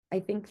I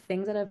think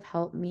things that have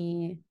helped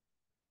me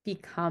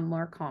become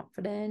more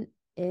confident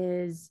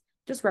is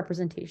just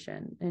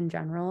representation in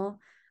general.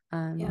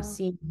 Yeah.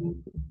 Seeing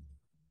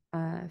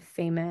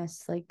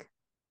famous like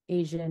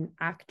Asian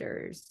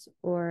actors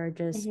or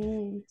just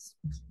Hmm.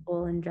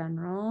 people in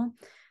general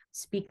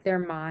speak their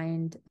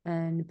mind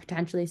and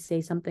potentially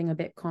say something a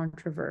bit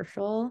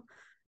controversial.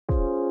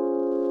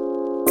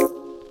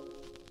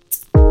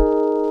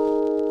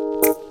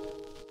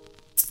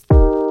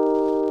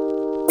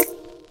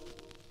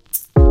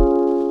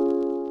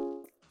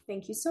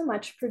 Thank you so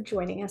much for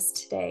joining us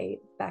today,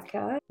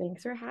 Becca.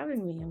 Thanks for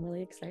having me. I'm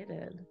really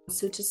excited.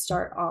 So, to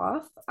start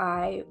off,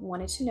 I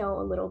wanted to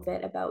know a little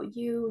bit about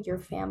you, your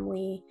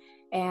family,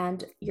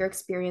 and your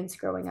experience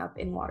growing up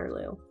in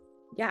Waterloo.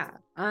 Yeah.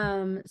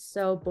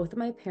 So both of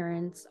my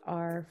parents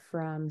are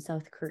from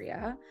South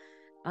Korea.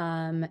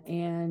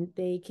 And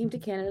they came to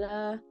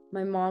Canada.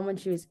 My mom when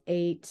she was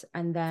 8,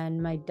 and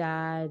then my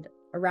dad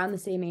around the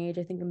same age,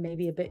 I think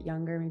maybe a bit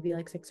younger, maybe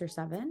like 6 or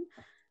 7.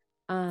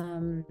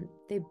 Um,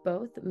 they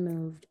both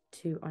moved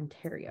to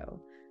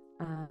Ontario.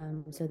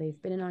 So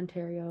they've been in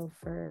Ontario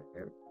for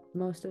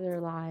most of their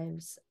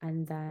lives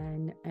and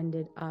then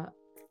ended up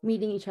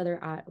meeting each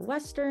other at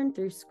Western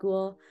through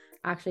school,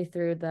 actually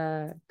through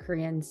the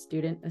Korean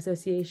Student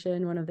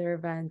Association, one of their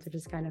events, which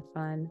is kind of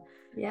fun.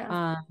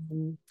 Yeah.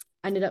 Um,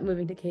 Ended up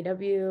moving to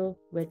KW,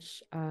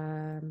 which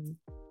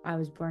I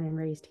was born and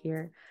raised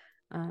here.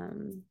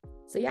 Um,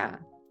 so yeah,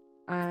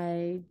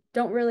 I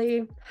don't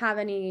really have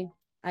any,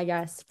 I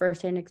guess,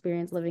 firsthand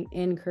experience living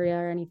in Korea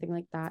or anything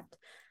like that.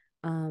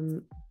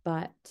 Um,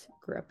 but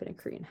grew up in a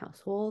Korean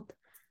household.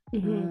 Hmm.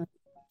 Um,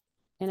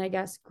 and I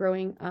guess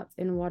growing up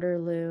in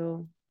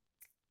Waterloo,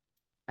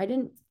 I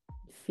didn't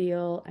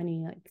feel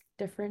any like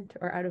different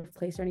or out of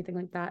place or anything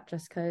like that,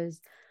 just because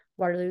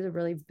Waterloo is a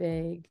really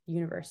big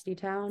university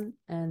town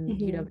and Hmm.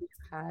 UW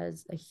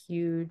has a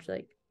huge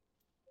like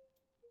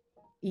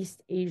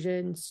East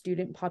Asian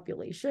student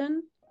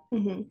population.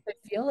 Hmm. I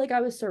feel like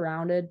I was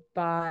surrounded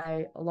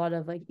by a lot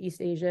of like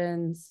East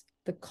Asians.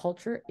 The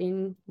culture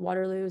in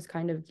Waterloo is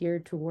kind of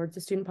geared towards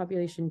the student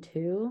population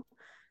too.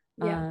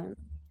 Yeah. Um,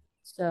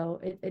 so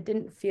it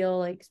didn't feel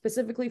like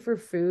specifically for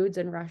foods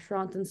and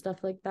restaurants and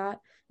stuff like that.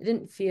 It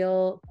didn't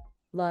feel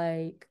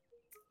like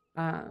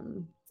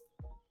um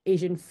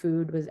Asian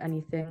food was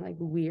anything like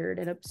weird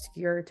and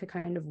obscure to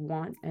kind of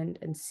want and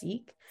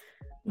seek.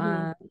 Hmm.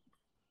 Um,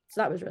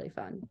 so that was really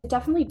fun. It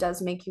definitely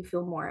does make you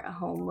feel more at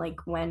home, like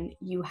when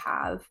you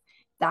have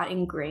that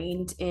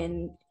ingrained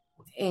in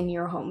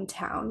your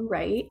hometown,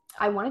 right?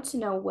 I wanted to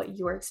know what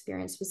your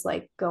experience was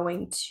like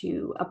going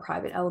to a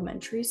private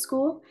elementary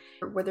school.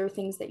 Were there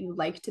things that you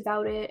liked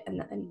about it,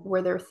 and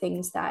were there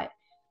things that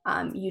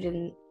you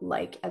didn't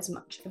like as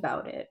much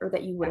about it, or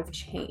that you would have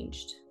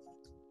changed?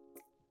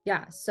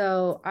 Yeah,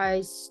 so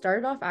I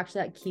started off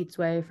actually at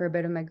Keatsway for a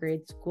bit of my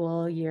grade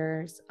school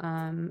years,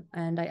 and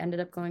I ended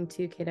up going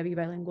to KW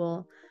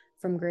bilingual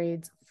from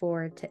grades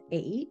 4 to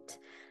 8.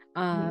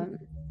 Mhm. Um,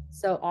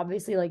 so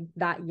obviously, like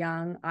that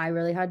young, I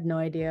really had no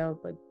idea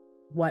like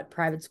what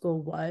private school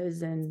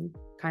was and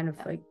kind of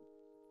Yeah. like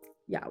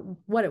yeah,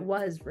 what it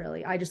was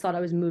really. I just thought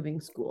I was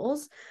moving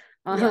schools.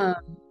 Yeah.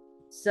 Um,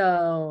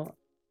 so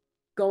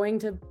going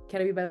to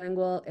KW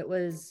bilingual,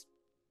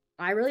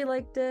 I really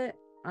liked it.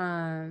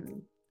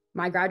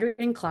 My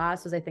graduating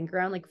class was, I think,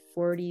 around like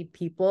 40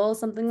 people,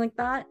 something like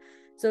that.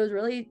 So it was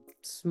really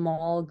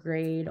small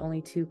grade, only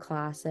 2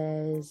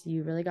 classes.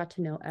 You really got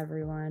to know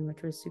everyone,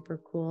 which was super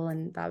cool.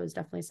 And that was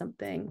definitely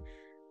something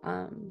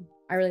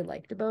I really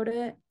liked about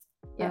it.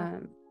 Yeah.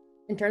 Um,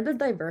 in terms of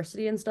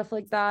diversity and stuff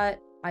like that,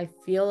 I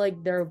feel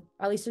like there,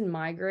 at least in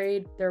my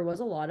grade, there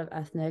was a lot of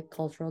ethnic,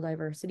 cultural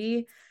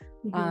diversity.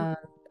 Hmm. Um,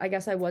 I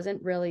guess I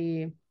wasn't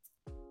really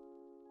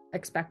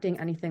expecting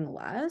anything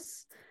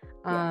less.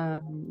 Yeah.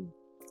 Um,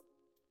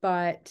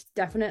 but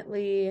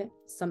definitely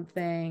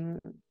something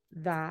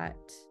that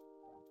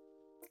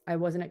I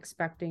wasn't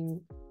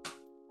expecting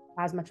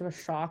as much of a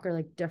shock or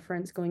like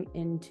difference going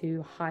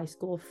into high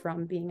school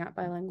from being at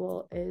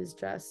bilingual is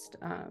just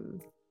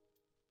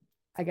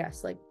I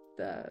guess like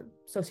the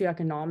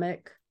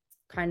socioeconomic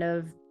kind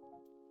of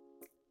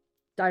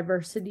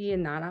diversity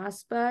in that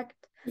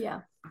aspect.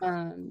 Yeah.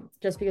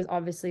 Just because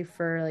obviously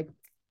for like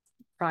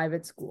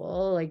private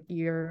school, like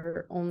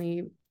you're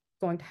only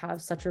going to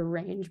have such a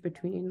range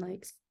between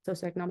like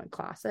socioeconomic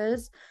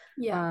classes.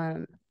 Yeah.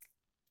 Um,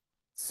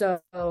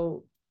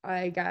 so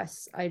I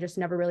guess I just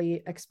never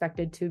really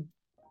expected to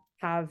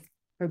have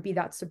or be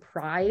that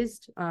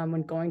surprised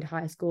when going to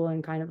high school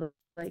and kind of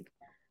like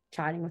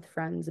chatting with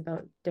friends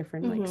about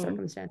different like Hmm.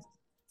 circumstances,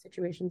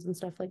 situations, and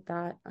stuff like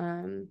that.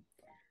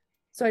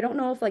 So I don't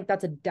know if like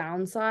that's a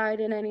downside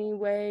in any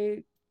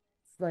way,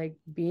 like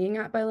being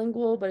at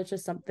bilingual, but it's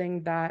just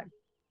something that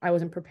I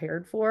wasn't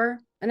prepared for.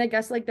 And I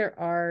guess like there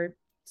are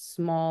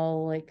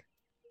small like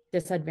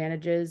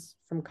disadvantages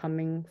from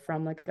coming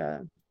from like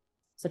a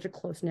such a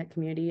close-knit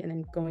community and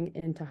then going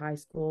into high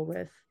school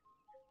with,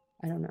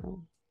 I don't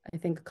know, I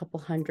think a couple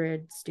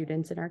hundred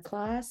students in our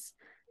class.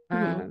 Hmm.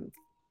 Um,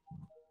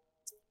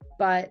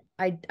 but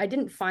I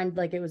didn't find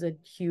like it was a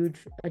huge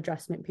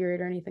adjustment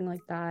period or anything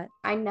like that.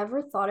 I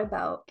never thought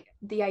about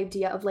the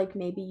idea of like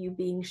maybe you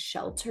being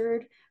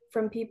sheltered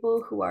from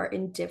people who are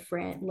in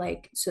different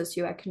like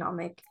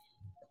socioeconomic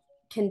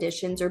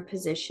conditions or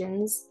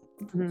positions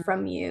Mhm.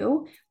 from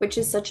you, which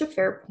is such a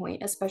fair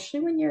point, especially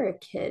when you're a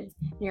kid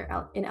and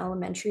you're in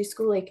elementary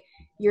school. Like,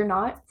 you're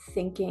not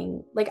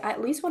thinking, like,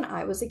 at least when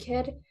I was a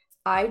kid,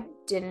 I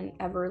didn't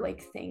ever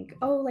like think,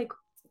 oh, like,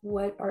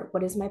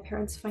 what is my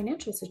parents'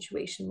 financial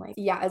situation like?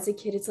 Yeah, as a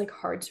kid, it's like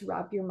hard to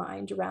wrap your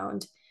mind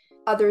around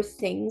other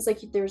things.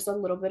 Like, there's a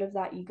little bit of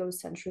that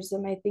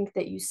egocentrism, I think,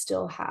 that you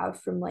still have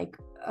from like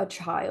a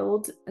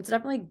child. It's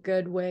definitely a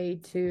good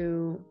way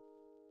to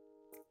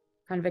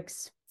kind of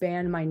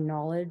expand my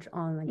knowledge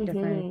on like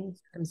different Mm-hmm.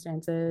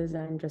 circumstances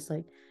and just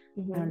like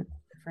I don't know, Mm-hmm.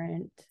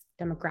 different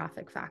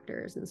demographic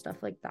factors and stuff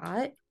like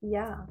that.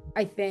 Yeah.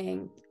 I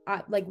think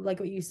like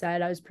what you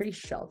said, I was pretty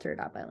sheltered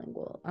at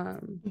bilingual.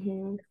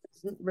 Mm-hmm. There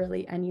wasn't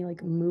really any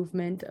like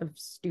movement of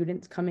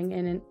students coming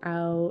in and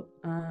out.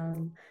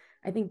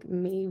 I think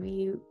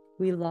maybe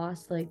we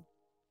lost like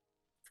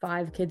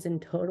 5 kids in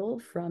total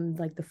from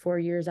like the 4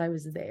 years I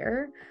was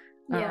there.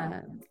 Yeah.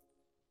 Um,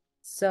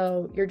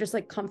 so you're just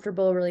like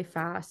comfortable really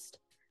fast.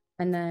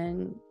 And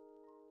then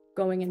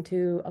going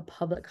into a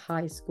public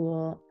high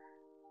school,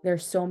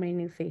 there's so many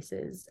new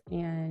faces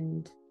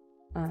and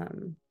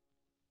um,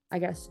 I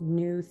guess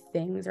new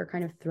things are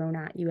kind of thrown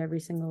at you every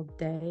single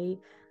day.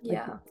 Like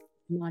Yeah.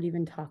 not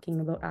even talking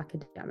about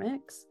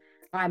academics.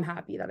 I'm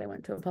happy that I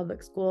went to a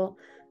public school.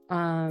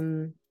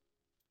 Um,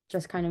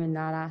 just kind of in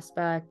that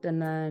aspect.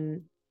 And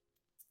then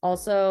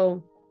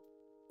also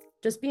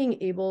just being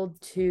able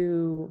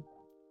to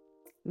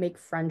make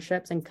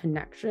friendships and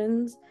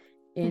connections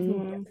in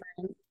Mm-hmm.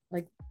 different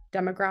like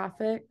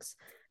demographics,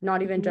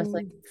 not even just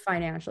like Mm-hmm.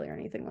 financially or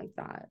anything like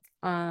that.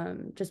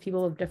 Just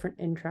people of different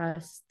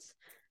interests.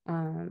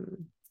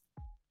 Um,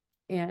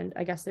 and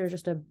I guess there's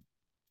just a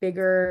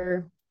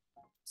bigger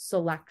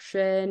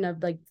selection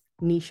of like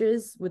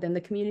niches within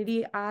the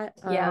community at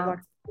Yeah.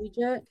 Rock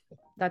Collegiate.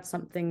 That's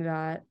something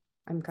that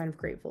I'm kind of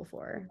grateful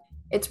for.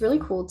 It's really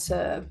cool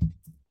to,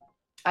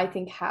 I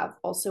think, have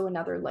also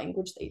another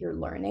language that you're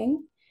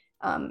learning.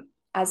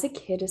 As a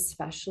kid,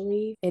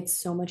 especially, it's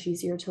so much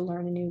easier to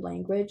learn a new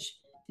language.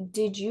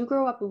 Did you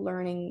grow up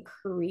learning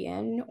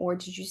Korean or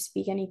did you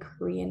speak any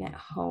Korean at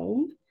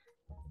home?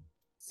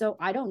 So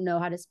I don't know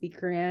how to speak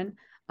Korean.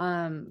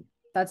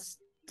 That's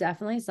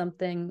definitely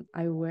something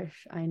I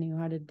wish I knew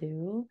how to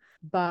do.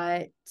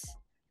 But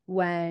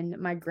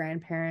when my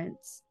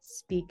grandparents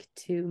speak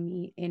to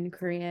me in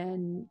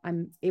Korean,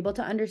 I'm able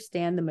to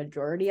understand the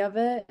majority of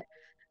it,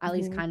 at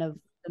least Mm-hmm. kind of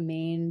the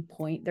main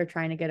point they're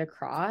trying to get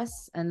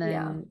across, and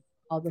Yeah. then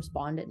I'll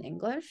respond in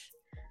English.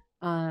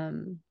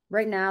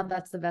 Right now,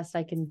 that's the best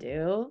I can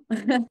do.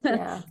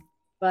 Yeah.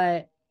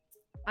 But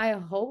I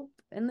hope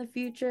in the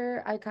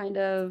future I kind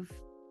of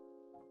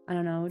I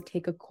don't know,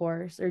 take a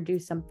course or do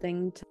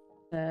something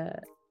to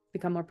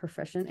become more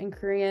proficient in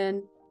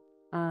Korean.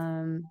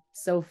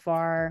 So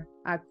far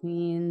at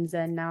Queens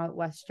and now at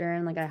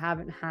Western, like I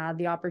haven't had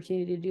the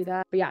opportunity to do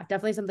that. But yeah,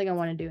 definitely something I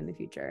want to do in the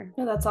future.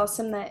 No, that's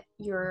awesome that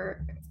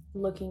you're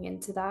looking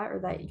into that or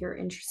that you're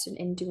interested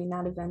in doing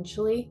that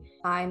eventually.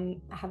 I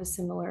have a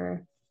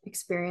similar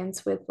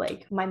experience with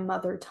like my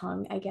mother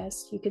tongue, I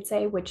guess you could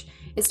say, which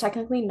is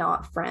technically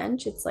not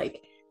French. It's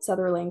like this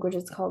other language.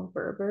 It's called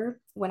Berber.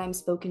 When I'm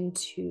spoken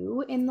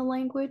to in the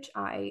language,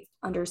 I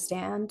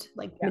understand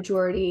like Yeah.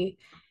 majority,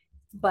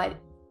 but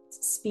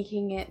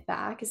speaking it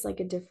back is like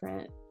a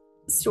different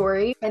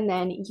story. And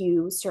then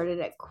you started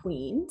at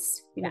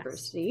Queen's Yes.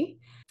 University.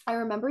 I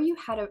remember you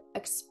had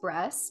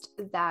expressed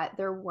that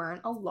there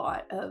weren't a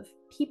lot of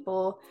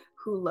people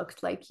who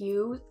looked like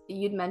you.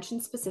 You'd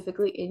mentioned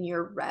specifically in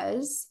your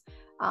res,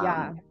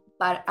 Yeah. um,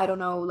 but I don't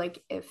know,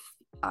 like if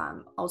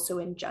also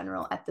in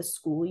general at the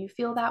school you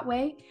feel that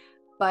way.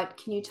 But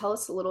can you tell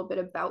us a little bit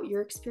about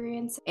your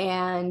experience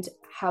and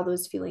how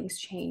those feelings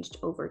changed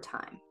over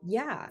time?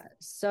 Yeah.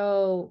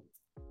 So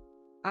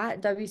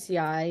at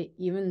WCI,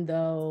 even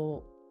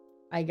though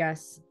I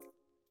guess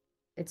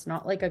it's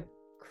not like a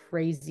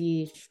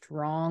crazy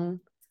strong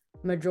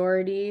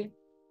majority,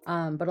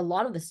 but a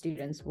lot of the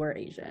students were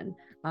Asian.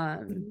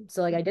 Mhm.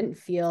 So like I didn't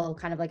feel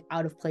kind of like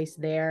out of place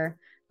there.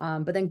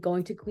 But then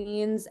going to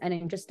Queens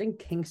and just in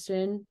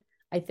Kingston,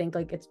 I think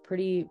like it's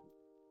pretty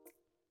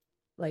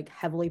like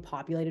heavily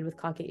populated with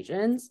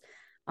Caucasians.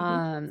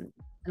 Mhm.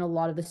 And a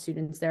lot of the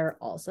students there are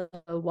also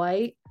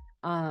white.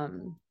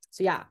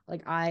 So yeah,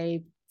 like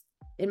I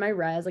in my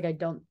res, like I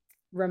don't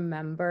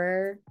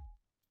remember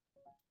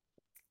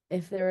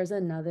if there was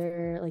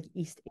another like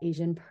East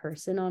Asian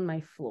person on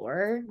my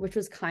floor, which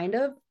was kind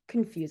of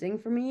confusing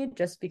for me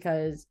just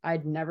because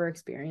I'd never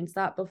experienced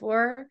that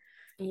before.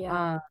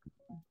 Yeah. Um,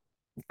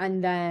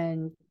 and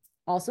then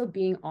also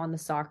being on the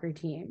soccer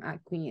team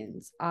at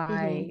Queens, Mhm.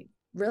 I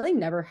really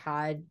never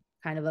had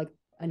kind of like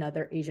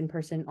another Asian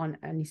person on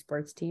any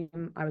sports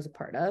team I was a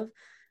part of.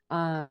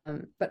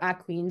 But at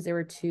Queens there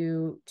were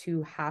two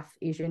half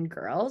Asian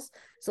girls.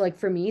 So like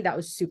for me that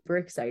was super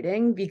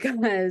exciting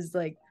because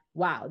like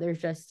wow, there's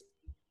just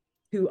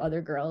two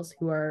other girls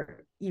who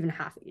are even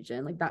half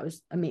Asian. Like that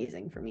was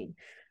amazing for me.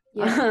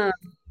 Yeah.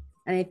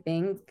 And I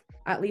think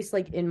at least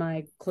like in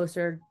my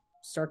closer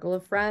circle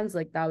of friends,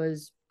 like that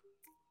was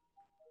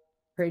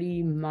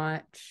pretty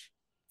much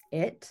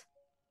it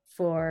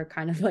for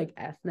kind of like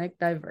ethnic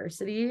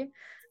diversity.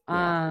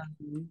 Yeah.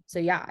 Um, so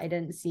yeah, I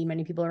didn't see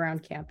many people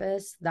around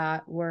campus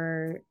that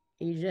were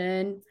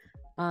Asian,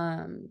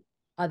 um,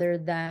 other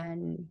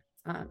than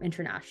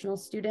international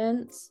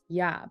students.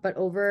 Yeah, but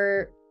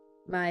over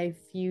my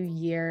few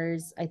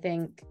years, I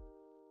think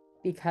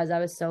because I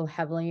was so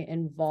heavily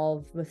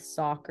involved with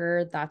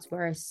soccer, that's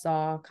where I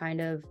saw kind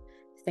of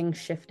things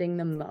shifting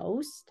the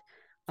most.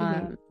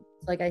 Mm-hmm.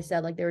 Like I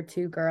said, like there were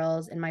two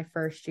girls in my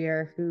first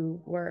year who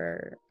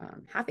were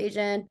half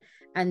Asian,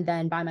 and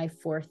then by my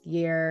fourth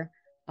year,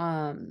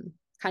 kind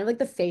of like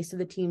the face of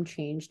the team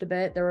changed a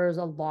bit. There was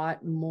a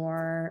lot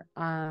more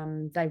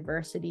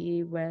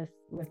diversity with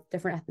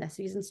different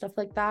ethnicities and stuff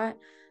like that,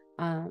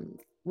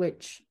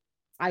 which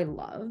I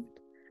loved.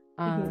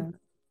 Mm-hmm. Um,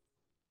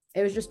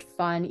 it was just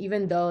fun,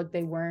 even though like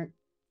they weren't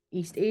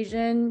East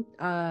Asian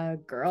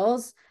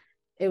girls.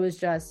 It was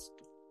just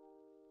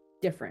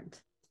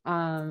different,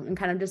 and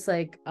kind of just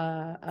like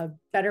a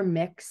better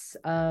mix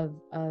of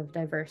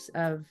diverse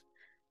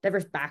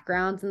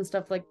backgrounds and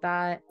stuff like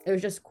that. It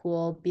was just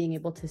cool being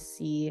able to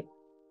see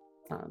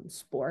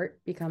sport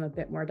become a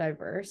bit more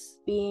diverse.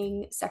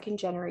 Being second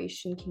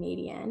generation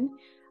Canadian,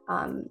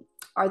 um,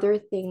 are there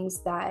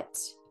things that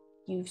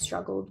you've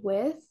struggled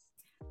with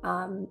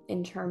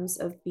in terms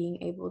of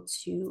being able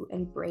to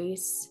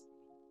embrace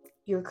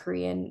your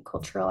Korean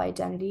cultural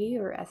identity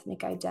or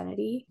ethnic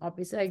identity?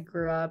 Obviously, I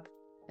grew up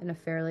in a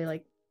fairly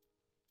like,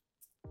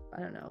 I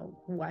don't know,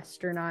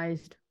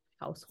 westernized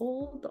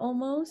household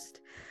almost.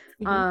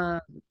 Mm-hmm.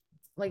 Um,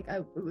 like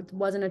it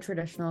wasn't a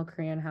traditional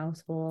Korean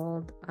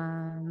household. I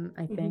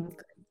Mm-hmm. think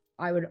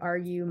I would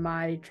argue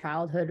my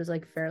childhood was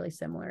like fairly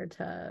similar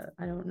to,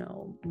 I don't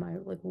know, my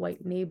like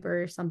white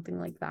neighbor, something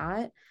like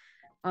that.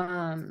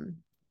 Um,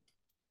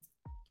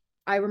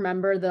 I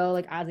remember though,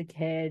 like as a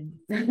kid,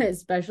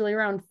 especially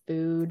around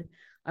food,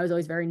 I was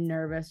always very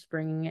nervous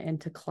bringing it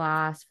into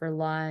class for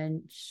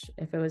lunch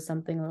if it was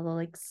something a little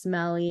like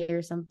smelly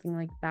or something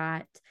like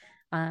that.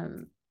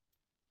 Um,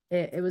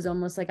 it was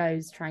almost like I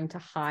was trying to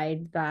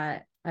hide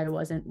that I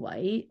wasn't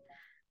white,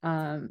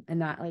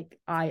 and that like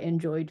I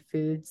enjoyed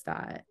foods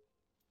that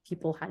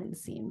people hadn't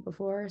seen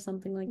before or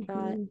something like that.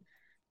 Mm-hmm.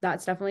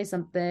 That's definitely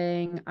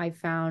something I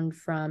found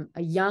from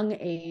a young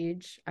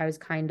age. I was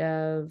kind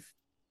of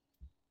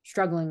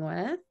struggling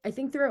with. I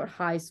think throughout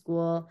high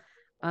school,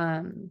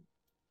 um,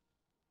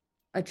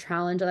 a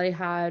challenge that I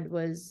had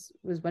was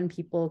when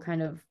people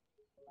kind of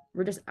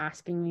were just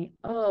asking me,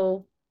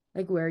 "Oh,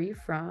 like where are you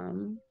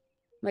from?"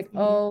 Like, Mm-hmm.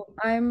 "Oh,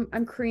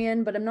 I'm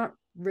Korean, but I'm not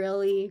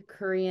really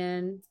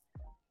Korean."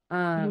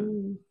 Um,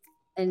 Mm-hmm.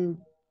 and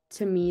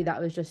to me, that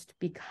was just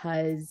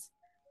because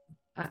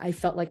I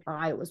felt like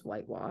I was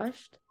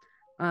whitewashed,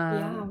 um,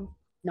 Yeah.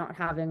 not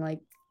having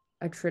like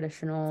a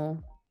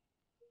traditional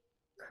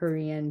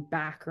Korean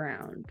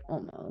background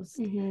almost.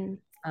 Mm-hmm.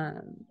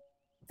 Um,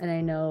 and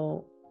I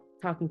know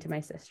talking to my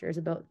sisters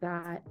about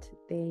that,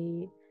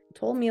 they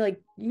told me like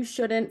you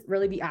shouldn't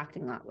really be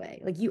acting that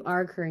way. Like you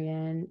are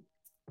Korean,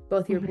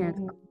 both your parents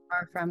Mm-hmm.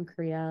 are from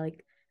Korea.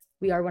 Like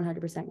we are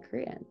 100%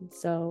 Korean.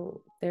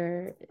 So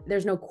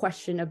there's no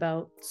question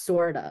about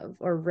sort of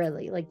or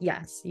really. Like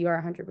yes, you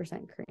are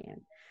 100%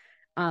 Korean.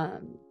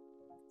 Um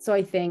so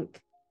I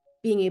think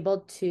being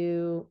able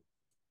to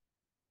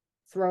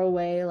throw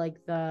away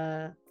like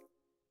the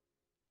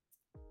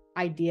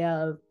idea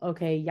of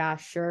okay, yeah,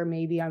 sure,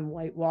 maybe I'm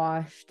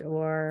whitewashed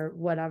or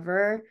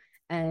whatever,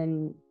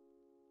 and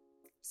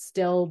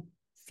still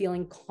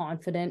feeling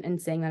confident in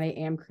saying that I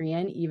am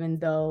Korean, even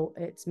though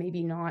it's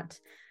maybe not,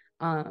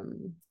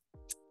 um,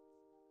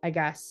 I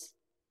guess,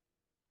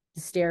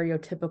 the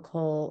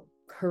stereotypical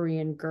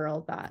Korean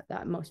girl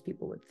that most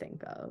people would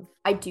think of.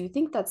 I do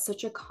think that's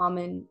such a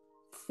common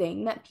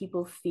thing that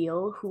people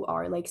feel who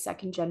are like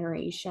second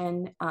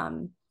generation,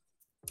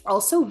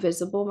 also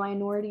visible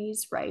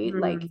minorities, right?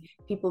 Like Mm,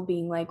 people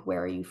being like,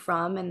 where are you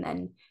from? And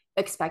then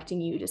expecting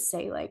you to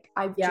say, like,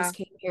 I yeah. just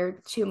came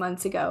here 2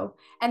 months ago.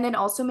 And then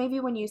also maybe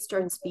when you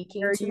start Where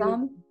speaking are to you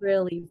them,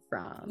 really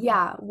from?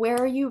 yeah, where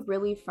are you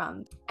really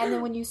from? And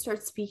then when you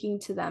start speaking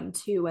to them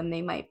too, and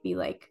they might be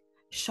like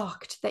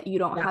shocked that you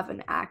don't Yeah, have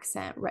an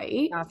accent,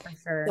 right? yeah, for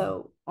sure.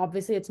 So,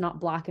 Obviously, it's not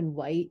black and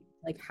white,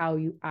 like how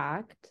you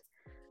act.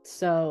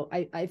 So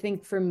I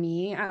think for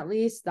me, at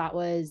least, that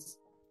was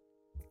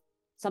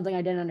something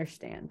I didn't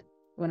understand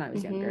when I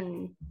was younger.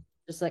 mhm,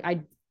 Just like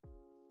I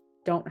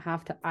don't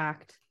have to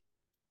act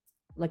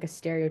like a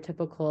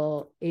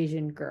stereotypical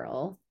Asian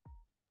girl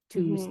to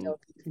mhm. still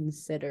be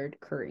considered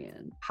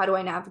Korean. How do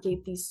I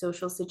navigate these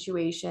social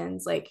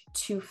situations like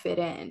to fit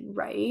in,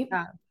 right?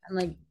 Yeah. And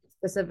like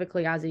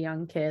specifically as a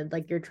young kid,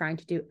 like you're trying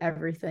to do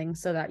everything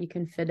so that you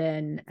can fit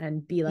in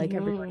and be like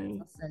everyone Mhm.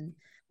 else. And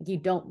like, you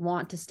don't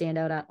want to stand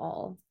out at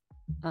all.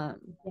 But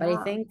I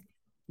Yeah. think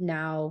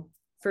now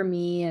for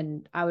me,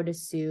 and I would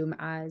assume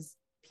as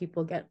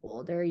people get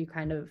older, you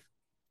kind of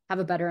have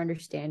a better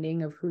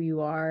understanding of who you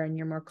are, and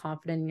you're more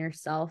confident in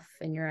yourself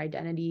and your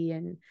identity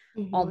and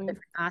all the Mm-hmm.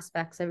 different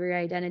aspects of your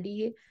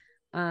identity.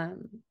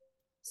 Um,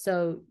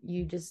 so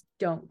you just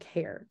don't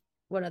care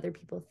what other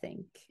people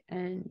think,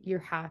 and you're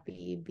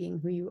happy being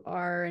who you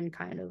are, and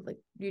kind of like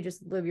you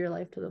just live your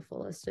life to the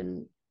fullest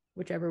in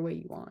whichever way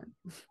you want.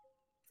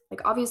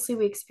 Like, obviously,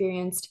 we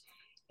experienced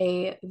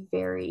a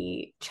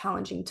very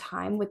challenging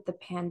time with the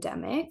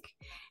pandemic.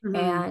 Mm-hmm.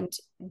 And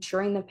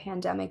during the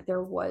pandemic,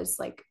 there was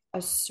like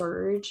a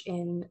surge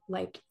in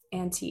like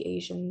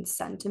anti-Asian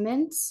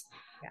sentiments.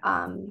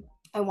 Yeah.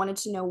 I wanted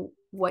to know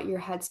what your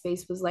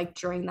headspace was like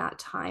during that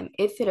time,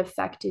 if it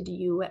affected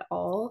you at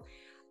all,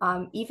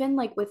 even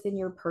like within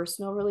your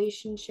personal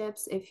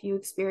relationships, if you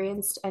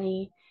experienced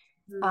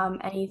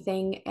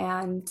anything,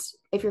 and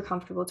if you're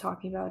comfortable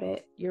talking about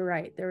it. You're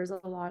right. There was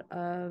a lot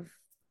of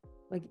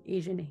like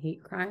Asian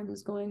hate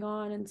crimes going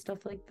on and stuff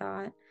like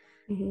that.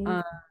 Mm-hmm.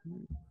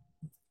 Um,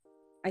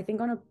 I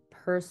think on a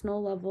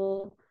personal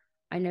level,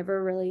 I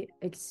never really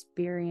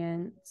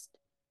experienced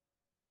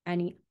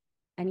any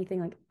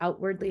anything like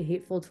outwardly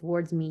hateful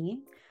towards me.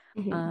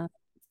 Mm-hmm. Um,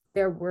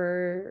 there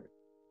were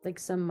like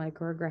some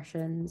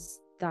microaggressions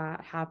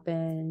that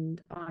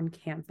happened on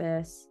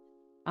campus,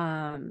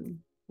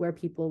 where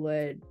people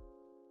would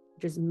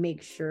just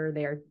make sure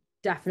they're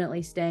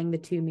definitely staying the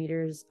 2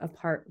 meters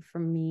apart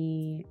from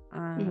me.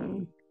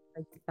 Mm-hmm.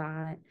 Like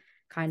that,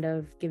 kind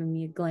of giving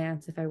me a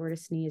glance if I were to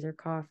sneeze or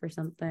cough or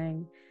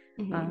something.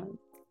 Mm-hmm. Um,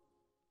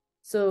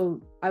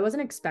 so I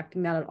wasn't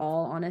expecting that at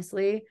all,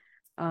 honestly.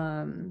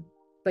 Um,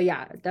 but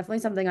yeah, definitely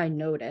something I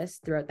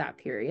noticed throughout that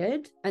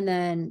period. And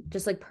then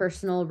just like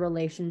personal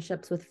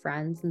relationships with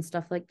friends and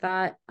stuff like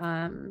that.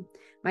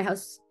 My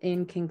house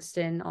in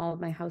Kingston, all of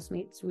my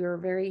housemates, we were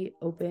very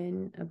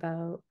open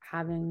about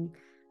having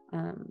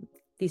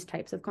these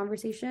types of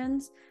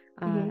conversations.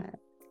 Uh, Mm-hmm.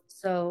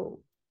 so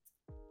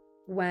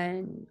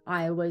when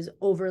I was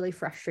overly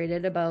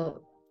frustrated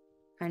about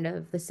kind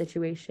of the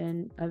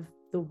situation of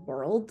the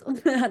world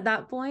at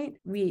that point,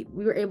 we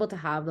were able to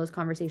have those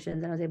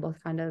conversations, and I was able to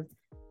kind of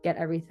get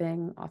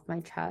everything off my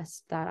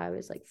chest that I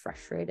was like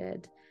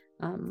frustrated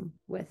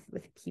with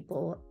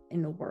people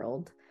in the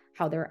world,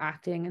 how they're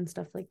acting and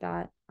stuff like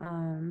that.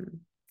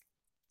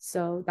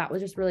 So that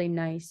was just really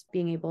nice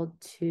being able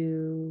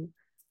to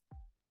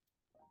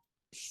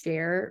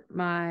share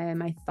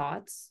my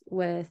thoughts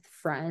with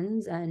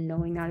friends, and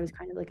knowing that it was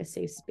kind of like a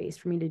safe space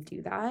for me to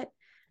do that.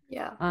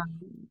 Yeah. um,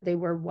 they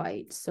were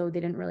white, so they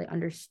didn't really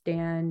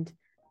understand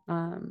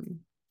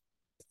um,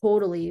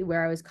 totally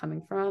where I was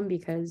coming from,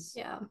 because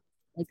Yeah.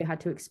 like they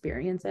had to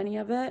experience any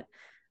of it.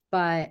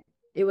 But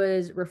it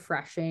was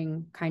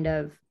refreshing, kind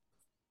of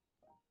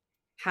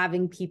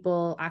having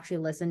people actually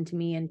listen to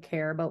me and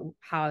care about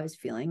how I was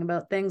feeling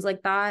about things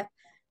like that.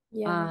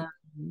 Yeah.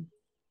 Um,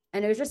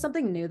 and it was just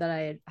something new that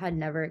I had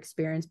never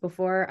experienced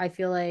before. I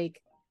feel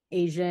like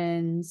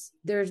Asians,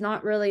 there's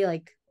not really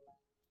like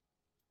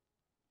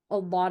a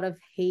lot of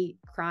hate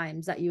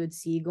crimes that you would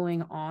see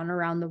going on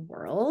around the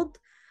world,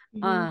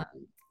 Mm-hmm. um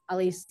at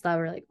least that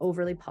were like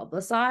overly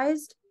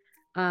publicized.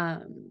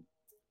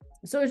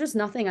 So it was just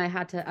nothing I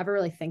had to ever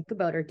really think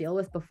about or deal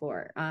with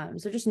before.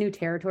 So just new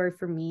territory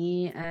for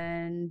me,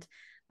 and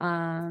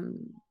um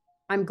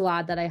I'm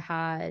glad that I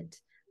had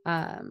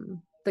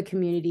the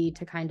community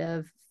to kind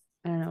of,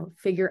 I don't know,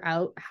 figure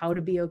out how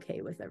to be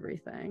okay with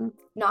everything.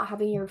 Not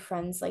having your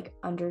friends like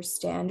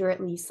understand or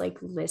at least like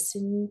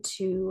listen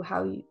to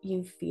how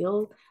you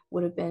feel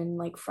would have been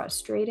like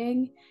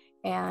frustrating.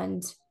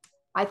 And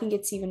I think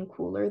it's even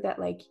cooler that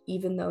like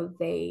even though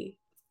they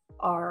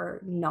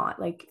are not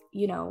like,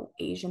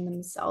 Asian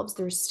themselves,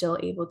 they're still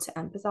able to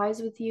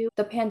empathize with you.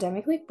 The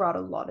pandemic like brought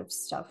a lot of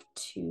stuff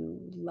to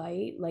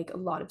light. Like a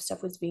lot of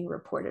stuff was being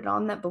reported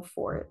on that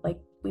before like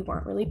we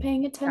weren't really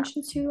paying Yeah.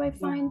 attention to, I Yeah.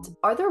 find.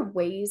 Are there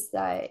ways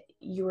that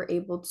you were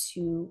able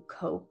to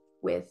cope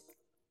with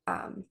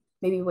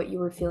maybe what you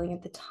were feeling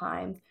at the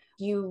time?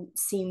 You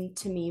seem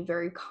to me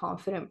very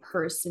confident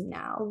person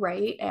now,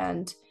 right?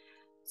 And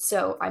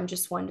so I'm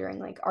just wondering,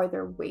 like, are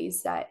there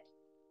ways that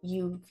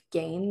you've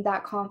gained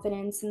that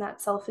confidence and that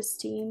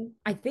self-esteem?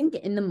 I think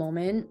in the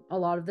moment, a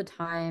lot of the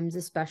times,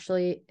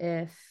 especially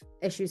if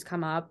issues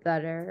come up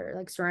that are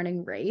like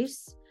surrounding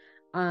race,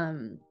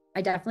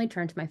 I definitely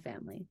turn to my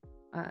family.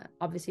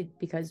 Obviously,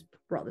 because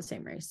we're all the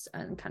same race,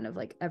 and kind of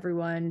like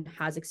everyone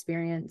has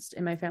experienced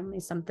in my family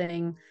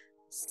something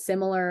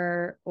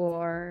similar,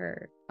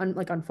 or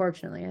like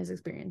unfortunately has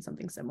experienced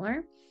something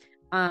similar.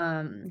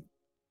 Um,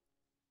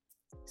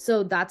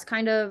 so that's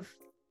kind of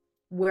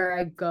where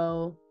I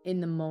go in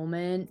the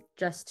moment,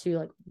 just to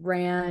like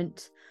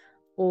rant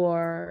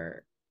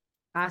or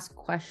ask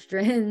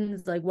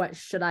questions like what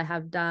should I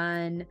have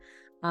done.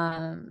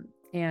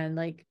 And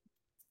like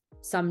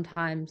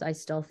sometimes I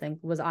still think,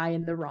 was I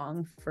in the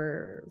wrong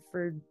for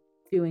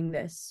doing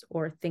this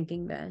or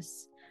thinking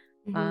this.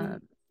 Mm-hmm. um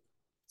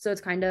so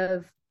it's kind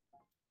of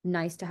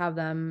nice to have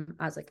them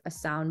as like a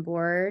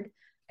soundboard,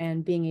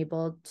 and being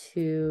able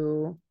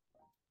to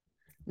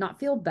not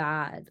feel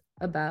bad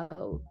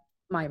about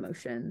my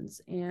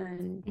emotions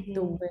and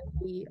the Mm-hmm.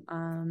 way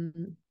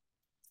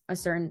a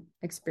certain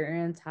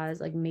experience has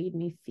like made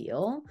me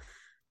feel.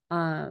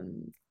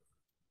 Um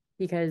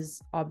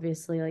because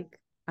obviously like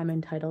I'm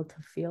entitled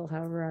to feel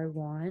however I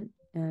want,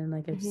 and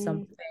like if Mm-hmm.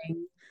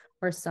 something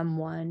or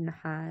someone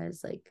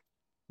has like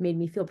made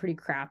me feel pretty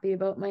crappy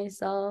about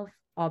myself,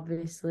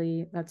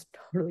 obviously that's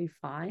totally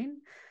fine.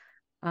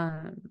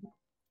 um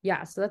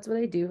yeah, so that's what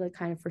I do, like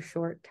kind of for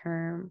short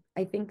term.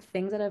 I think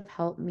things that have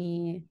helped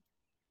me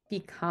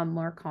become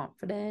more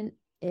confident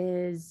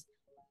is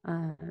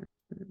um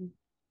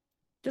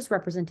just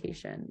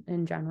representation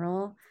in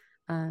general.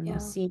 Yeah.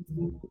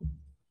 Seeing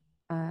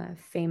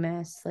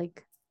famous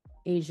like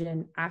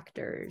Asian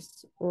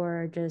actors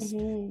or just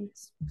Mm-hmm.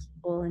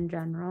 people in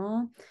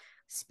general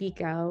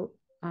speak out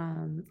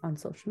on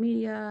social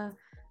media,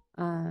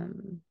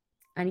 um,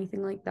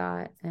 anything like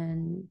that,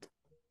 and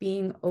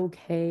being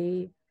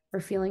okay or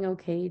feeling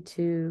okay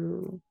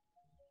to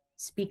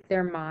speak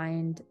their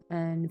mind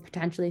and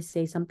potentially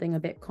say something a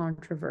bit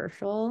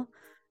controversial.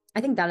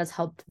 I think that has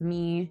helped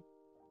me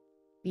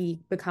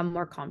become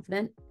more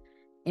confident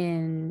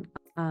in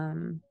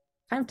kind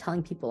of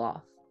telling people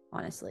off,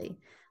 honestly,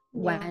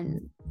 Yeah.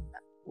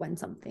 when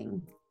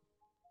something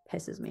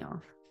pisses me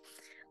off.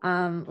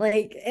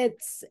 Like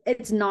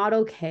it's not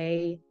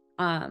okay.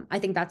 I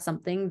think that's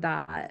something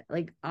that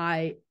like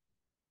I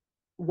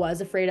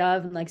was afraid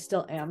of and like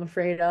still am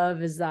afraid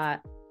of, is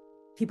that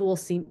people will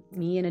see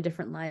me in a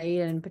different light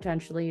and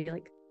potentially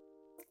like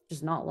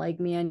just not like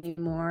me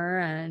anymore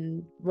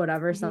and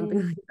whatever, something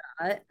Mm-hmm. like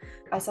that.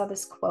 I saw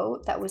this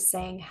quote that was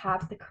saying,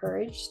 have the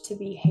courage to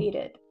be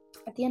hated.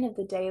 At the end of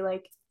the day,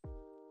 like,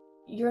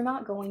 you're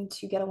not going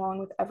to get along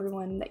with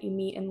everyone that you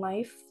meet in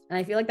life. And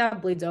I feel like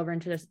that bleeds over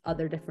into just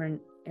other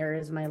different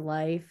areas of my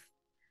life,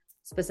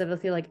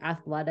 specifically like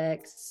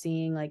athletics,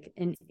 seeing like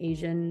an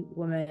Asian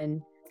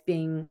woman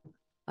being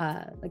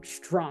like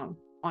strong,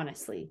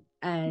 honestly,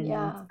 and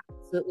Yeah.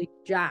 absolutely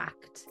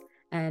jacked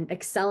and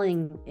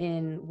excelling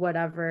in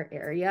whatever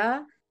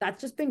area. That's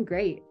just been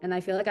great. And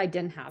I feel like I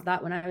didn't have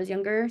that when I was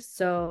younger.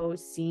 So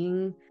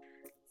seeing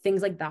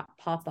things like that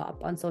pop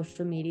up on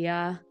social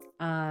media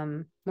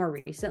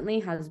more recently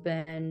has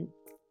been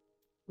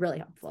really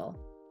helpful.